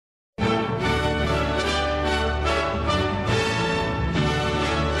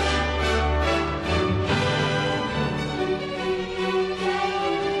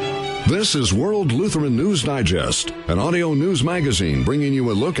This is World Lutheran News Digest, an audio news magazine bringing you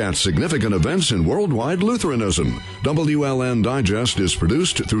a look at significant events in worldwide Lutheranism. WLN Digest is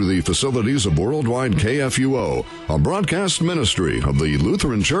produced through the facilities of Worldwide KFUO, a broadcast ministry of the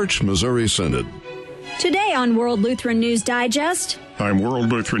Lutheran Church Missouri Synod. Today on World Lutheran News Digest. I'm World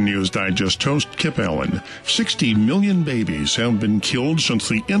Lutheran News Digest host Kip Allen. 60 million babies have been killed since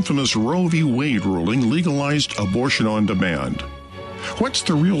the infamous Roe v. Wade ruling legalized abortion on demand. What's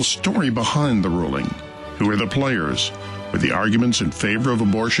the real story behind the ruling? Who are the players? Were the arguments in favor of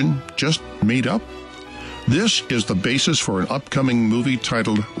abortion just made up? This is the basis for an upcoming movie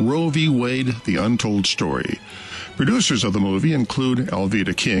titled Roe v. Wade, The Untold Story. Producers of the movie include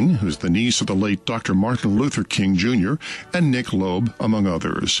Alveda King, who's the niece of the late Dr. Martin Luther King Jr., and Nick Loeb, among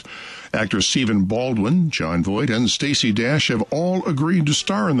others. Actors Stephen Baldwin, John Voight, and Stacey Dash have all agreed to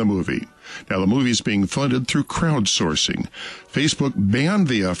star in the movie. Now, the movie is being funded through crowdsourcing. Facebook banned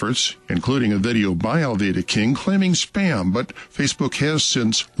the efforts, including a video by Alveda King claiming spam, but Facebook has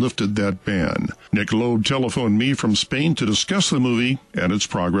since lifted that ban. Nick Loeb telephoned me from Spain to discuss the movie and its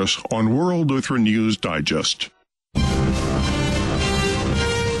progress on World Lutheran News Digest.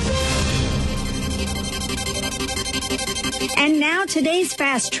 And now today's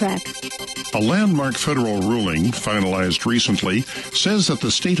Fast Track. A landmark federal ruling, finalized recently, says that the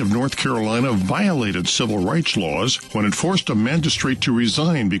state of North Carolina violated civil rights laws when it forced a magistrate to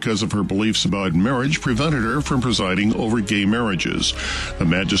resign because of her beliefs about marriage prevented her from presiding over gay marriages. The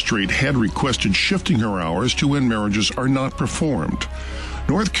magistrate had requested shifting her hours to when marriages are not performed.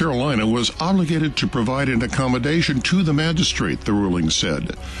 North Carolina was obligated to provide an accommodation to the magistrate, the ruling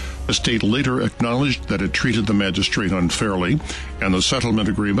said. The state later acknowledged that it treated the magistrate unfairly, and the settlement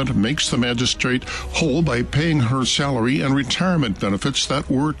agreement makes the magistrate whole by paying her salary and retirement benefits that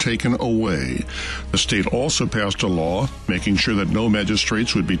were taken away. The state also passed a law making sure that no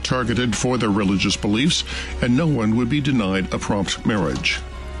magistrates would be targeted for their religious beliefs and no one would be denied a prompt marriage.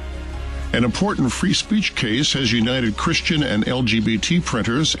 An important free speech case has united Christian and LGBT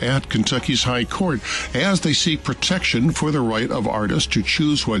printers at Kentucky's High Court as they seek protection for the right of artists to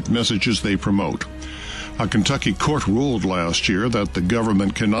choose what messages they promote. A Kentucky court ruled last year that the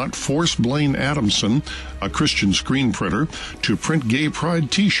government cannot force Blaine Adamson, a Christian screen printer, to print gay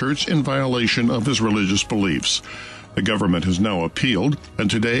pride T-shirts in violation of his religious beliefs. The government has now appealed, and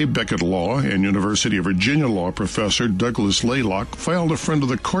today Beckett Law and University of Virginia law professor Douglas Laylock filed a friend of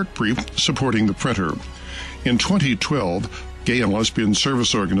the court brief supporting the printer. In 2012, Gay and Lesbian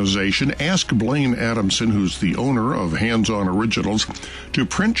Service Organization asked Blaine Adamson, who's the owner of Hands On Originals, to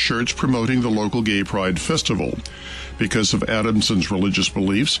print shirts promoting the local Gay Pride Festival. Because of Adamson's religious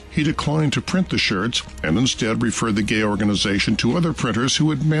beliefs, he declined to print the shirts and instead referred the gay organization to other printers who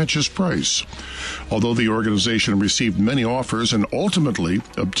would match his price. Although the organization received many offers and ultimately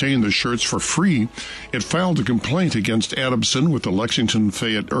obtained the shirts for free, it filed a complaint against Adamson with the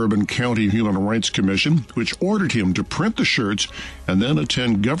Lexington-Fayette Urban County Human Rights Commission, which ordered him to print the shirts and then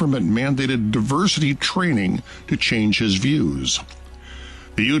attend government-mandated diversity training to change his views.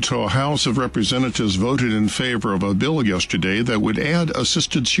 The Utah House of Representatives voted in favor of a bill yesterday that would add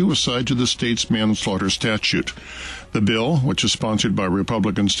assisted suicide to the state's manslaughter statute. The bill, which is sponsored by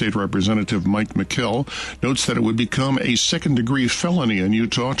Republican State Representative Mike McKell, notes that it would become a second-degree felony in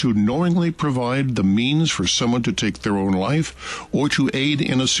Utah to knowingly provide the means for someone to take their own life or to aid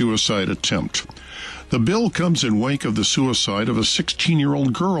in a suicide attempt. The bill comes in wake of the suicide of a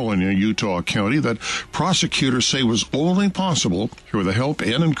 16-year-old girl in a Utah county that prosecutors say was only possible through the help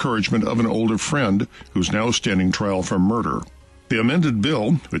and encouragement of an older friend who's now standing trial for murder. The amended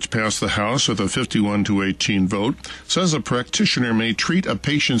bill, which passed the House with a 51-18 vote, says a practitioner may treat a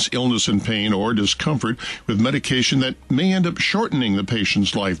patient's illness and pain or discomfort with medication that may end up shortening the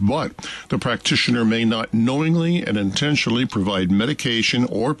patient's life, but the practitioner may not knowingly and intentionally provide medication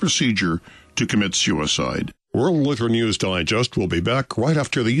or procedure to commit suicide. World Lutheran News Digest will be back right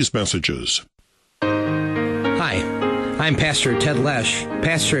after these messages. Hi, I'm Pastor Ted Lesh,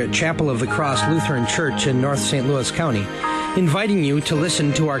 pastor at Chapel of the Cross Lutheran Church in North St. Louis County, inviting you to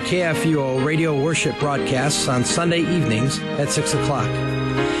listen to our KFUO radio worship broadcasts on Sunday evenings at 6 o'clock.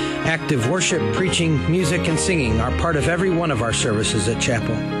 Active worship, preaching, music, and singing are part of every one of our services at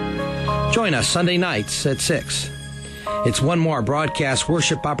Chapel. Join us Sunday nights at 6. It's one more broadcast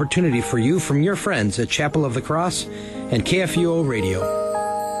worship opportunity for you from your friends at Chapel of the Cross and KFUO Radio.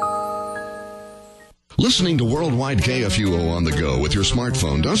 Listening to Worldwide KFUO on the go with your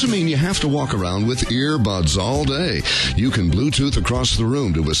smartphone doesn't mean you have to walk around with earbuds all day. You can Bluetooth across the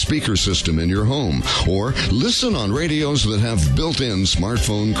room to a speaker system in your home, or listen on radios that have built-in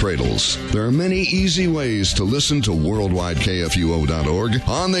smartphone cradles. There are many easy ways to listen to worldwidekfuo.org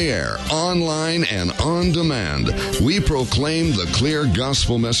on the air, online, and on demand. We proclaim the clear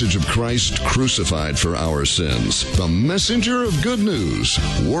gospel message of Christ crucified for our sins. The messenger of good news,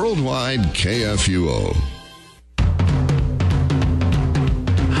 Worldwide KFUO.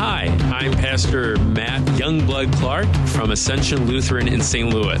 Hi, I'm Pastor Matt Youngblood Clark from Ascension Lutheran in St.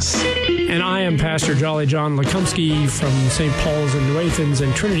 Louis. And I am Pastor Jolly John Lekumsky from St. Paul's in New Athens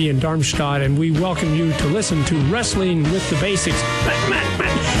and Trinity in Darmstadt, and we welcome you to listen to Wrestling with the Basics.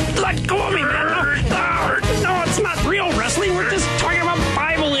 Matt, let go of me, man. No, it's not real wrestling. We're just talking about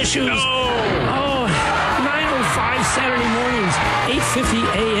Bible issues. Oh, 9:05 Saturday mornings, 8:50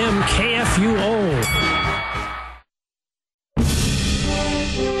 a.m. KFUO.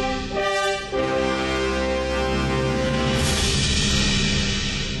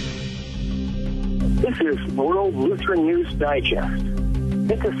 This is World Lutheran News Digest.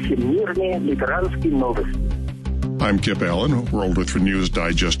 Это всемирные лютеранские новости. I'm Kip Allen, World Lutheran News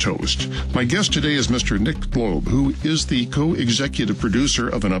Digest host. My guest today is Mr. Nick Globe, who is the co-executive producer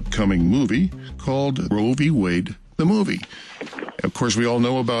of an upcoming movie called Roe v. Wade, the movie. Of course, we all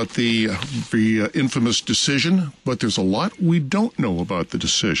know about the infamous decision, but there's a lot we don't know about the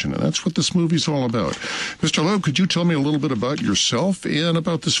decision, and that's what this movie's all about. Mr. Globe, could you tell me a little bit about yourself and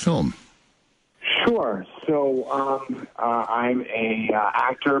about this film? Sure. So I'm a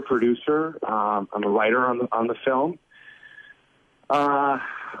actor, producer. I'm a writer on the film.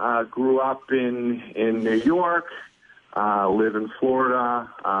 Grew up in New York. Live in Florida.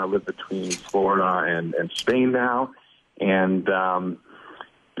 Live between Florida and Spain now, and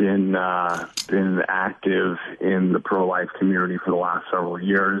been active in the pro-life community for the last several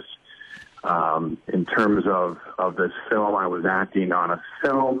years. In terms of this film, I was acting on a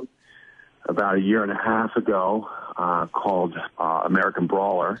film about a year and a half ago called American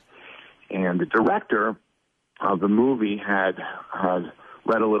Brawler, and the director of the movie had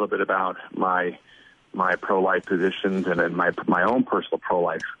read a little bit about my pro-life positions and my own personal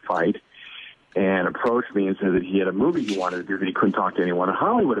pro-life fight, and approached me and said that he had a movie he wanted to do that he couldn't talk to anyone in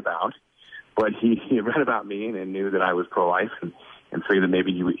Hollywood about, but he read about me and knew that I was pro-life and figured that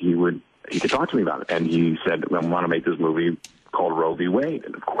maybe he could talk to me about it. And he said, I want to make this movie called Roe v. Wade.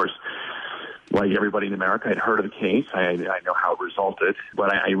 And of course, like everybody in America, I'd heard of the case. I know how it resulted,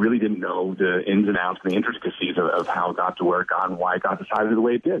 but I really didn't know the ins and outs and the intricacies of how it got to where it got and why it got decided the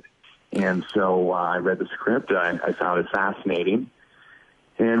way it did. And so I read the script. I found it fascinating.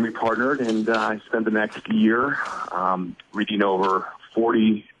 And we partnered, and I spent the next year reading over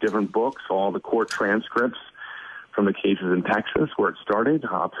 40 different books, all the court transcripts from the cases in Texas where it started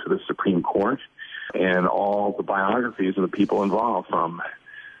up to the Supreme Court, and all the biographies of the people involved, from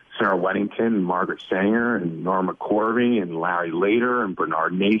Sarah Weddington and Margaret Sanger and Norma Corvey and Larry Lader and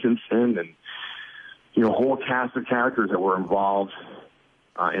Bernard Nathanson, and a whole cast of characters that were involved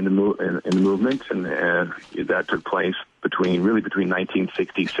in the movement, and that took place between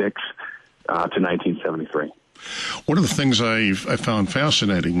 1966 to 1973. One of the things I found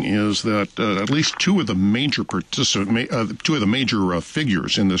fascinating is that at least two of the major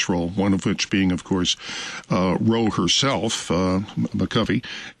figures in this role, one of which being, of course, Roe herself, McCovey,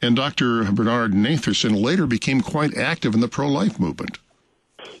 and Dr. Bernard Nathanson later became quite active in the pro-life movement.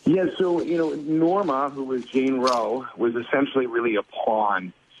 Yeah, so, Norma, who was Jane Roe, was essentially really a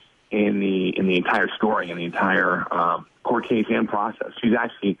pawn in the entire story, in the entire court case and process. She's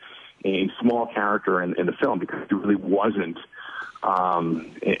actually a small character in the film because she really wasn't a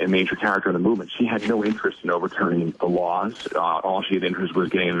major character in the movement. She had no interest in overturning the laws. All she had interest was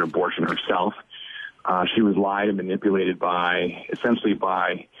getting an abortion herself. She was lied and manipulated essentially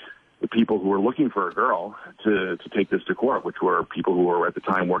by the people who were looking for a girl to take this to court, which were people who were at the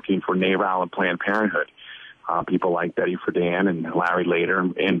time working for NARAL and Planned Parenthood, people like Betty Friedan and Larry Lader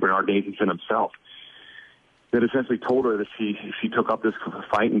and Bernard Nathanson himself, that essentially told her that if she took up this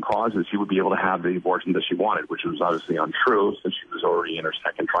fight and cause, that she would be able to have the abortion that she wanted, which was obviously untrue since she was already in her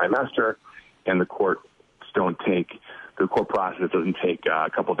second trimester, and the court process doesn't take a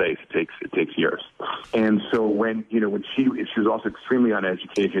couple of days. It takes years. And so when she was also extremely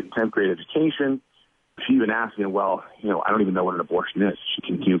uneducated, 10th grade education, she even asked me, I don't even know what an abortion is.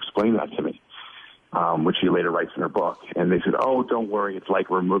 Can you explain that to me? Which she later writes in her book. And they said, oh, don't worry, it's like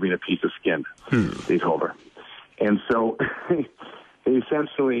removing a piece of skin, they told her. And so they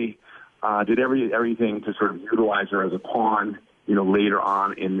essentially did everything to sort of utilize her as a pawn later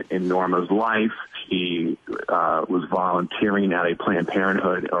on in Norma's life, she was volunteering at a Planned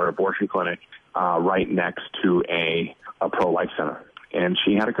Parenthood or abortion clinic right next to a pro-life center. And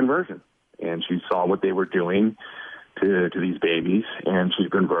she had a conversion, and she saw what they were doing to these babies, and she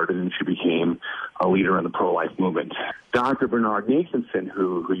converted, and she became a leader in the pro-life movement. Dr. Bernard Nathanson,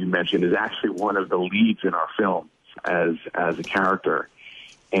 who you mentioned, is actually one of the leads in our film as a character.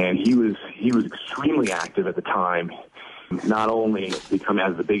 And he was extremely active at the time, not only becoming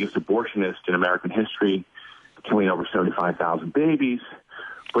as the biggest abortionist in American history, killing over 75,000 babies,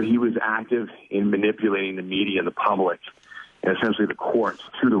 but he was active in manipulating the media and the public and essentially the courts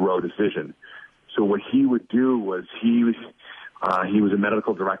to the Roe decision. So what he would do was he was a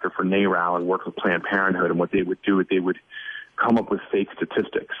medical director for NARAL and worked with Planned Parenthood, and what they would do is they would come up with fake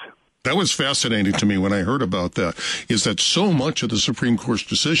statistics. That was fascinating to me when I heard about that, is that so much of the Supreme Court's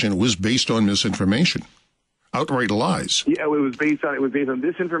decision was based on misinformation, outright lies. Yeah, it was based on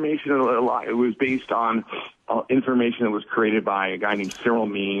disinformation. It was based on information that was created by a guy named Cyril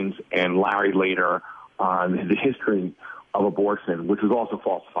Means and Larry Lader on the history of abortion, which was also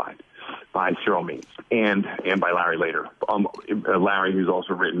falsified by Cyril Means and by Larry Lader. Larry, who's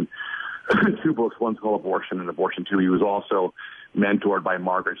also written 2 books, one's called Abortion and Abortion 2. He was also mentored by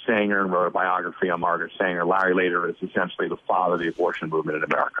Margaret Sanger and wrote a biography on Margaret Sanger. Larry Lader is essentially the father of the abortion movement in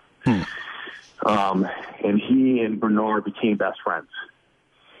America. And he and Bernard became best friends.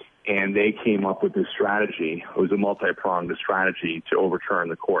 And they came up with this strategy. It was a multi-pronged strategy to overturn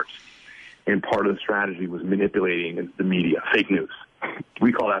the courts. And part of the strategy was manipulating the media, fake news.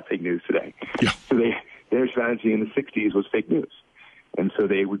 We call that fake news today. Yeah. So their strategy in the 60s was fake news. And so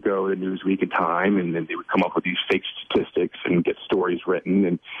they would go to Newsweek and Time, and then they would come up with these fake statistics and get stories written.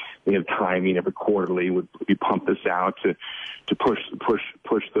 And they have timing every quarterly. We pump this out to push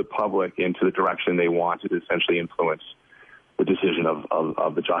the public into the direction they wanted to essentially influence the decision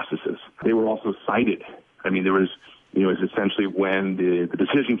of the justices. They were also cited. I mean, there was, it was essentially when the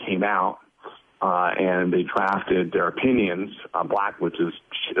decision came out and they drafted their opinions, Black, which is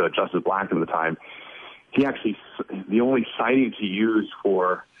Justice Black at the time. He actually, the only citing to use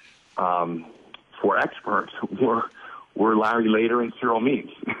for experts were Larry Lader and Cyril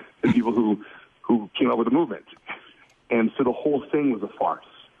Means, the people who came up with the movement. And so the whole thing was a farce.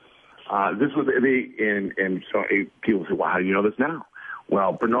 This was and so people say, "Well, how do you know this now?"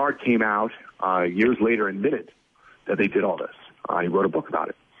 Well, Bernard came out years later, admitted that they did all this. He wrote a book about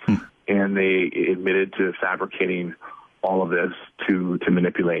it, and they admitted to fabricating all of this to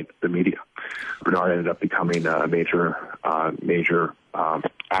manipulate the media. Bernard ended up becoming a major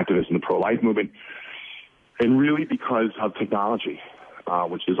activist in the pro-life movement, and really because of technology,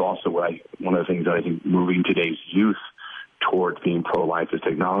 which is also one of the things that I think moving today's youth towards being pro-life is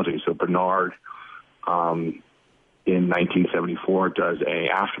technology. So Bernard, in 1974,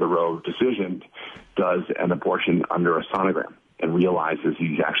 after the Roe decision, does an abortion under a sonogram and realizes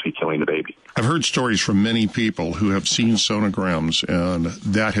he's actually killing the baby. I've heard stories from many people who have seen sonograms, and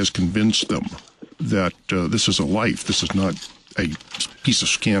that has convinced them that this is a life. This is not a piece of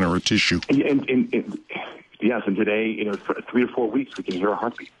skin or a tissue. Yes, and today, for 3 to 4 weeks, we can hear a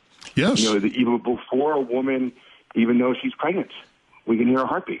heartbeat. Yes. Even before a woman, even though she's pregnant, we can hear a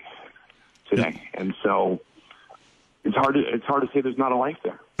heartbeat today. Yeah. And so it's hard to say there's not a life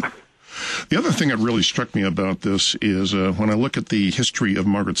there. The other thing that really struck me about this is when I look at the history of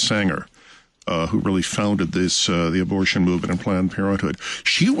Margaret Sanger, who really founded the abortion movement and Planned Parenthood.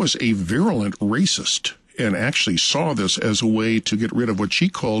 She was a virulent racist and actually saw this as a way to get rid of what she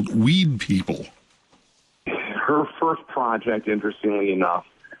called weed people. Her first project, interestingly enough,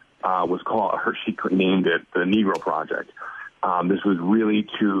 was called, she named it the Negro Project. This was really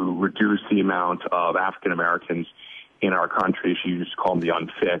to reduce the amount of African Americans in our country. She used to call them the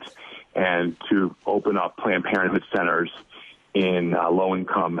unfit, and to open up Planned Parenthood centers in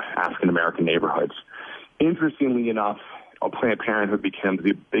low-income African-American neighborhoods. Interestingly enough, Planned Parenthood became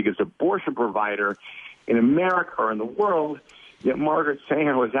the biggest abortion provider in America or in the world, yet Margaret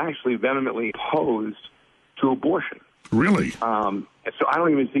Sanger was actually vehemently opposed to abortion. Really? So I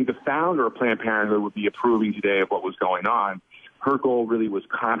don't even think the founder of Planned Parenthood would be approving today of what was going on. Her goal really was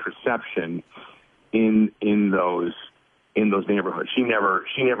contraception in those neighborhoods. She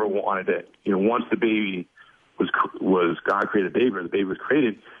never wanted it. Once the baby was God created the baby, or the baby was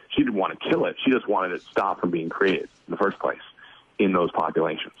created, she didn't want to kill it. She just wanted it to stop from being created in the first place in those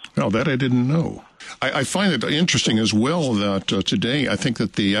populations. Well, that I didn't know. I find it interesting as well that today I think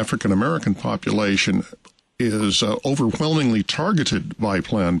that the African-American population is overwhelmingly targeted by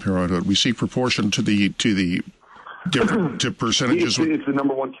Planned Parenthood. We see proportion to the Different percentages? It's the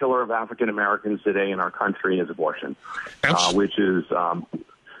number one killer of African Americans today in our country is abortion, which is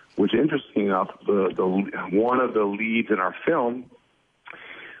interesting enough. The one of the leads in our film,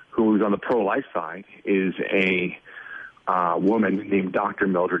 who's on the pro-life side, is a woman named Dr.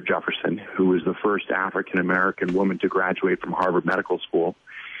 Mildred Jefferson, who was the first African American woman to graduate from Harvard Medical School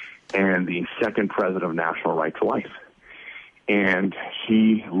and the second president of National Right to Life. And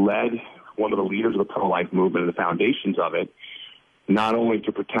she led one of the leaders of the pro-life movement and the foundations of it, not only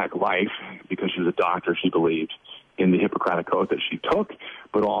to protect life, because she was a doctor, she believed in the Hippocratic Oath that she took,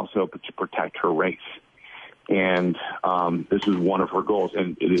 but also to protect her race. And this is one of her goals.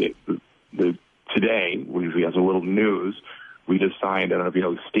 And today, we have a little news. We just signed, I don't know if you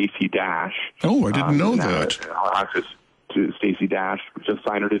know, Stacey Dash. Oh, I didn't know that. Our actress, Stacey Dash, just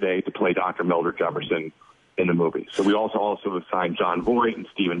signed her today to play Dr. Mildred Jefferson in the movie. So we also have signed John Voight and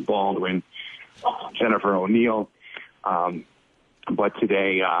Stephen Baldwin, Jennifer O'Neill. But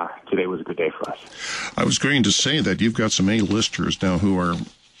today was a good day for us. I was going to say that you've got some A-listers now who are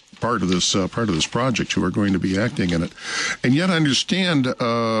part of this project who are going to be acting in it, and yet I understand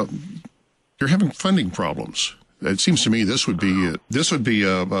you're having funding problems. It seems to me this would be a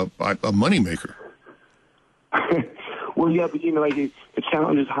moneymaker. Well, yeah, but the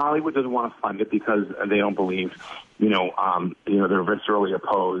challenge is Hollywood doesn't want to fund it because they don't believe, they're viscerally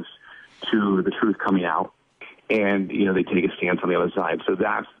opposed to the truth coming out, and they take a stance on the other side. So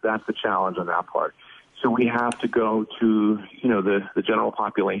that's the challenge on that part. So we have to go to the general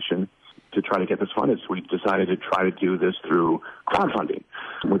population to try to get this funded. So we've decided to try to do this through crowdfunding,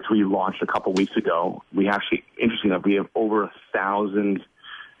 which we launched a couple weeks ago. We actually, interesting enough, we have over 1,000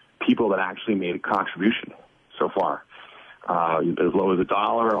 people that actually made a contribution so far. As low as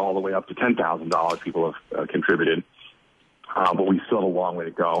 $1 all the way up to $10,000 people have contributed. But we still have a long way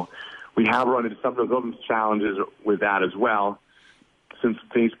to go. We have run into some of those challenges with that as well, since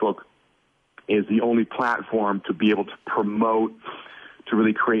Facebook is the only platform to be able to promote, to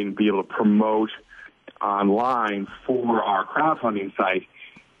really create and be able to promote online for our crowdfunding site.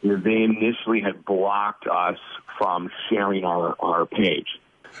 They initially had blocked us from sharing our page.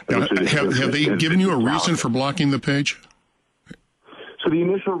 Now, have they given you a reason for blocking the page? So the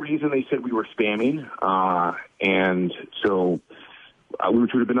initial reason, they said we were spamming, and so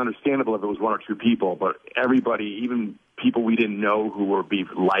which would have been understandable if it was one or two people, but everybody, even people we didn't know who were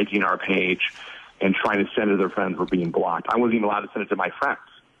liking our page and trying to send it to their friends, were being blocked. I wasn't even allowed to send it to my friends,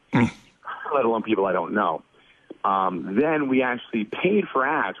 let alone people I don't know. Then we actually paid for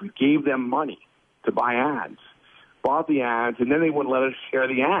ads. We gave them money to buy ads, bought the ads, and then they wouldn't let us share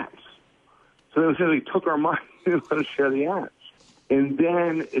the ads. So they essentially took our money and let us share the ads. And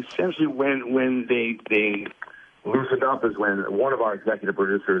then essentially when they loosened up is when one of our executive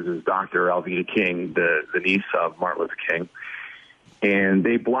producers is Dr. Alveda King, the niece of Martin Luther King, and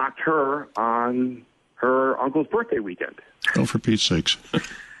they blocked her on her uncle's birthday weekend. Oh, for Pete's sakes.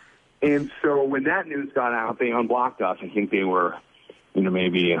 And so when that news got out, they unblocked us. I think they were,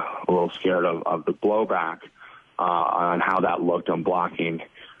 maybe a little scared of the blowback on how that looked on blocking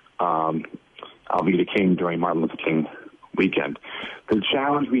Alveda King during Martin Luther King weekend. The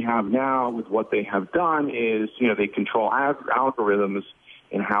challenge we have now with what they have done is, they control algorithms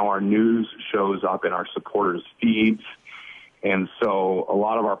in how our news shows up in our supporters' feeds. And so a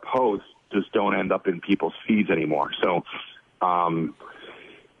lot of our posts just don't end up in people's feeds anymore. So,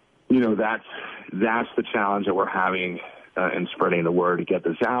 that's the challenge that we're having in spreading the word to get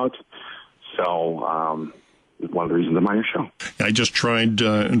this out. So, one of the reasons I'm on your show. I just tried,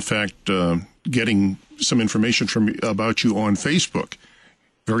 in fact, getting some information about you on Facebook.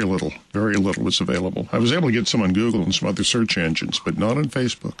 Very little was available. I was able to get some on Google and some other search engines, but not on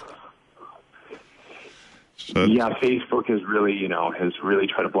Facebook. So, yeah, Facebook has really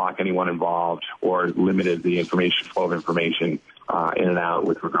tried to block anyone involved or limited the flow of information in and out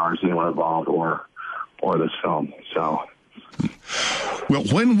with regards to anyone involved or this film. So. Well,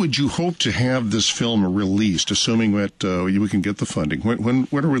 when would you hope to have this film released, assuming that we can get the funding? When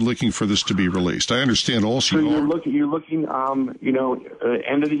are we looking for this to be released? I understand also. So you're looking,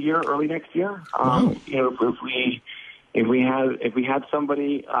 end of the year, early next year. Wow. If we had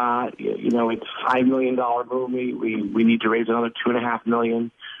somebody, it's a $5 million movie. We need to raise another $2.5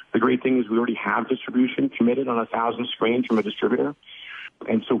 million. The great thing is we already have distribution committed on 1,000 screens from a distributor,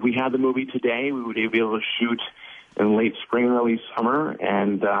 and so if we had the movie today, we would be able to shoot in late spring, early summer,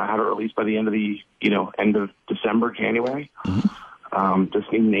 and have it released by the end of December, January. Mm-hmm. Just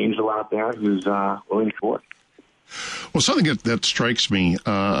need an angel out there who's willing to work. Well, something that strikes me,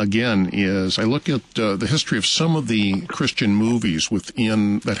 again, is I look at the history of some of the Christian movies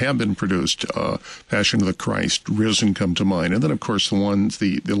that have been produced. Passion of the Christ, Risen come to mind. And then, of course,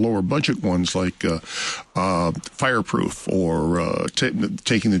 the lower budget ones like Fireproof or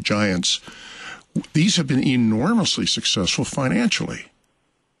Taking the Giants. These have been enormously successful financially.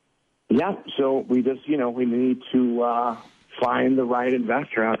 Yeah, so we just, we need to find the right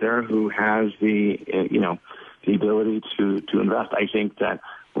investor out there who has the ability to invest. I think that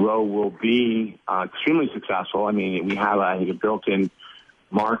Roe will be extremely successful. I mean, we have, I think, a built-in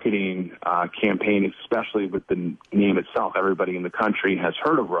marketing campaign, especially with the name itself. Everybody in the country has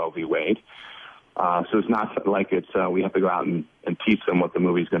heard of Roe v. Wade. So it's not like we have to go out and teach them what the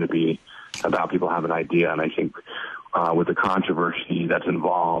movie's going to be about. People have an idea, and I think with the controversy that's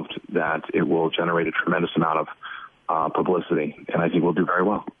involved, that it will generate a tremendous amount of publicity, and I think we'll do very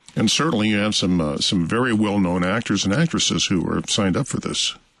well. And certainly you have some very well-known actors and actresses who are signed up for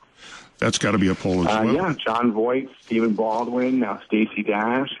this. That's got to be a poll as well. Yeah, Jon Voight, Stephen Baldwin, now Stacey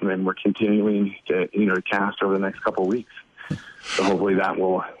Dash, and then we're continuing to cast over the next couple of weeks. So hopefully that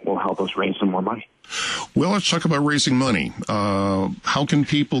will help us raise some more money. Well, let's talk about raising money. How can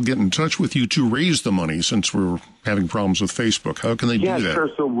people get in touch with you to raise the money, since we're having problems with Facebook? How can they do that? Yeah, sure.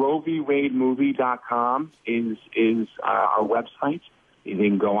 So RoeVWadeMovie.com is our website. You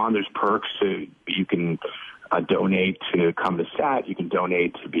can go on. There's perks. You can donate to come to set. You can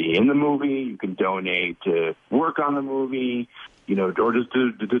donate to be in the movie. You can donate to work on the movie, or just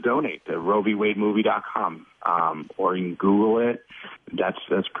to donate to RoeVWadeMovie.com. Or you can Google it. That's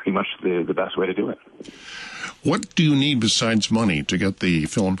pretty much the best way to do it. What do you need besides money to get the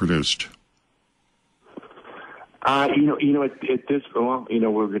film produced? At this, we're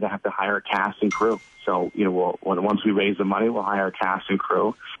going to have to hire a cast and crew. So, once we raise the money, we'll hire a cast and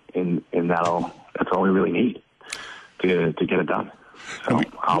crew, and that's all we really need to get it done. So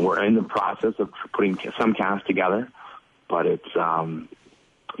we're in the process of putting some cast together, but it's,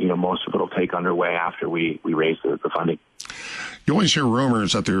 most of it will take underway after we raise the funding. You always hear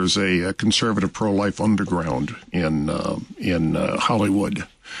rumors that there's a conservative pro-life underground in Hollywood.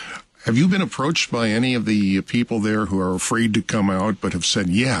 Have you been approached by any of the people there who are afraid to come out but have said,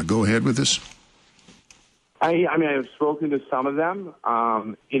 yeah, go ahead with this? I've spoken to some of them.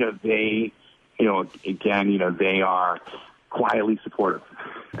 They are quietly supportive,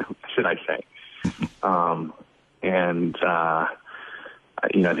 should I say. I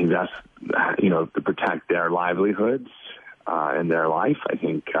think that's, to protect their livelihoods and their life. I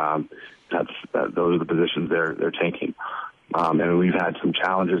think those are the positions they're taking. And we've had some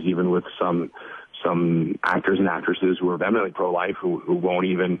challenges even with some actors and actresses who are vehemently pro-life who won't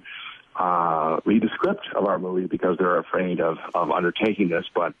even read the script of our movie because they're afraid of undertaking this.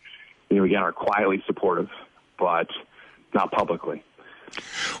 But, again, are quietly supportive, but not publicly.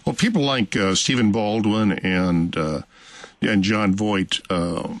 Well, people like Stephen Baldwin and Jon Voight,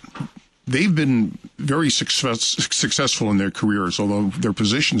 they've been very successful in their careers, although their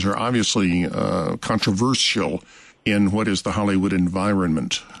positions are obviously controversial in what is the Hollywood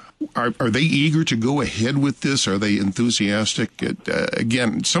environment. Are they eager to go ahead with this? Are they enthusiastic?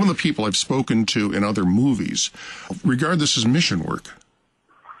 Again, some of the people I've spoken to in other movies regard this as mission work.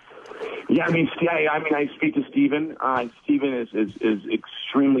 Yeah, I speak to Stephen. Stephen is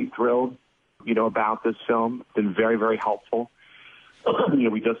extremely thrilled, about this film. Been very, very helpful.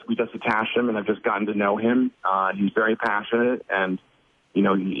 We just attached him, and I've just gotten to know him. He's very passionate, and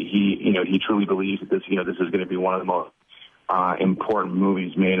he truly believes that this is going to be one of the most important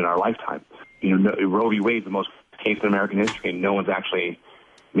movies made in our lifetime. Roe v. Wade is the most case in American history, and no one's actually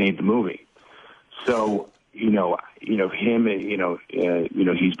made the movie. So, him,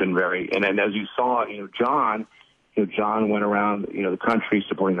 he's been very, and as you saw, John went around, the country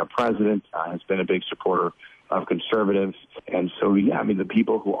supporting our president, has been a big supporter of conservatives. And so, the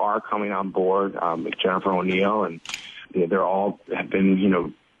people who are coming on board, Jennifer O'Neill, and they're all have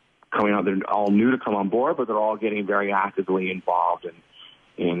been, coming out. They're all new to come on board, but they're all getting very actively involved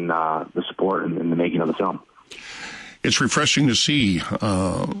in the support and in the making of the film. It's refreshing to see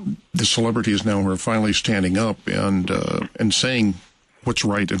the celebrities now who are finally standing up and saying what's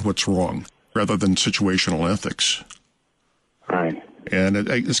right and what's wrong, rather than situational ethics. Right. And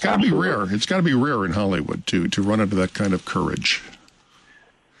it's got to be rare. It's got to be rare in Hollywood to run into that kind of courage.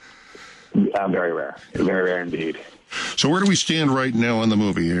 Very rare. Very rare indeed. So where do we stand right now on the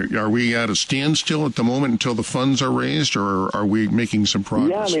movie? Are we at a standstill at the moment until the funds are raised, or are we making some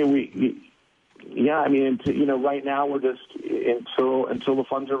progress? Right now we're just until the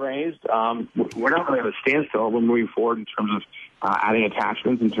funds are raised. We're not really at a standstill. We're moving forward in terms of adding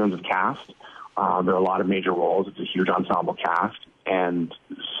attachments, in terms of cast. There are a lot of major roles. It's a huge ensemble cast. And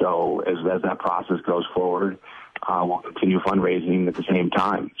so as that process goes forward, we'll continue fundraising at the same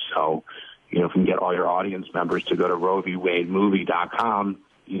time. So, if you can get all your audience members to go to RoeVWadeMovie.com,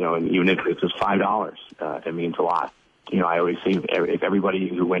 and even if it's just $5, it means a lot. I always say if everybody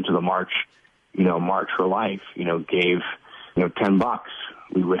who went to the march, March for Life, gave, $10,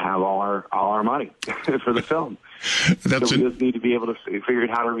 we would have all our money for the film. So we just need to be able to figure out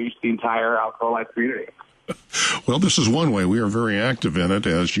how to reach the entire pro-life community. Well, this is one way. We are very active in it,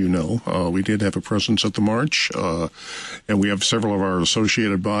 as you know. We did have a presence at the march, and we have several of our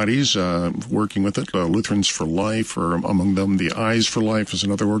associated bodies working with it. Lutherans for Life, or among them, the Eyes for Life is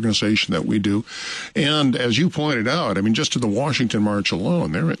another organization that we do. And as you pointed out, just at the Washington March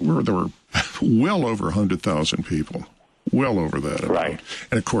alone, there were well over 100,000 people. Well over that. Right.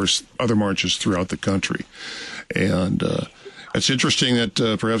 And, of course, other marches throughout the country. And it's interesting that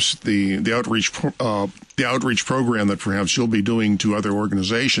perhaps the outreach program that perhaps you'll be doing to other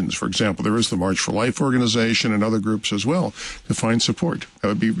organizations, for example, there is the March for Life organization and other groups as well, to find support.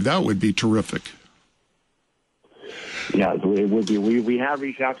 That would be terrific. Yeah, it would be. We have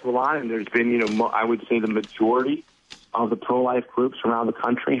reached out to a lot, and there's been, I would say the majority of the pro-life groups around the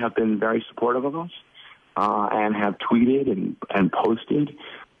country have been very supportive of us and have tweeted and posted,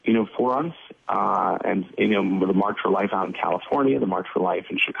 for us. And the March for Life out in California, the March for Life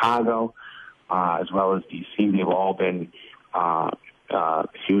in Chicago, as well as D.C., they've all been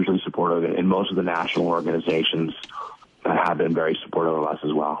hugely supportive, and most of the national organizations have been very supportive of us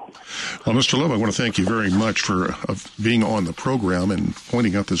as well. Well, Mr. Loeb, I want to thank you very much for being on the program and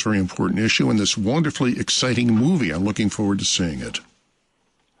pointing out this very important issue and this wonderfully exciting movie. I'm looking forward to seeing it.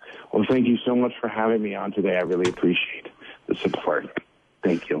 Well, thank you so much for having me on today. I really appreciate the support.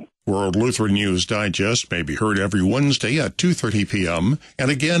 Thank you. World Lutheran News Digest may be heard every Wednesday at 2:30 p.m.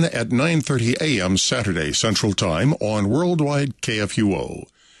 and again at 9:30 a.m. Saturday Central Time on Worldwide KFUO.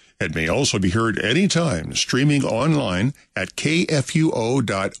 It may also be heard anytime streaming online at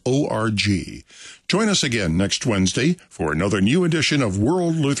kfuo.org. Join us again next Wednesday for another new edition of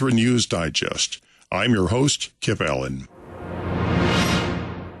World Lutheran News Digest. I'm your host, Kip Allen.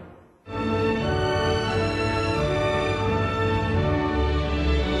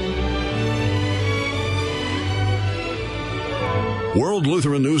 World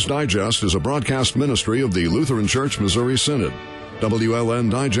Lutheran News Digest is a broadcast ministry of the Lutheran Church Missouri Synod.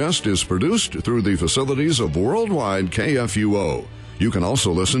 WLN Digest is produced through the facilities of Worldwide KFUO. You can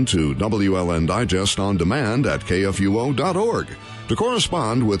also listen to WLN Digest on demand at kfuo.org. To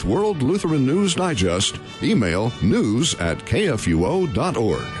correspond with World Lutheran News Digest, email news@kfuo.org.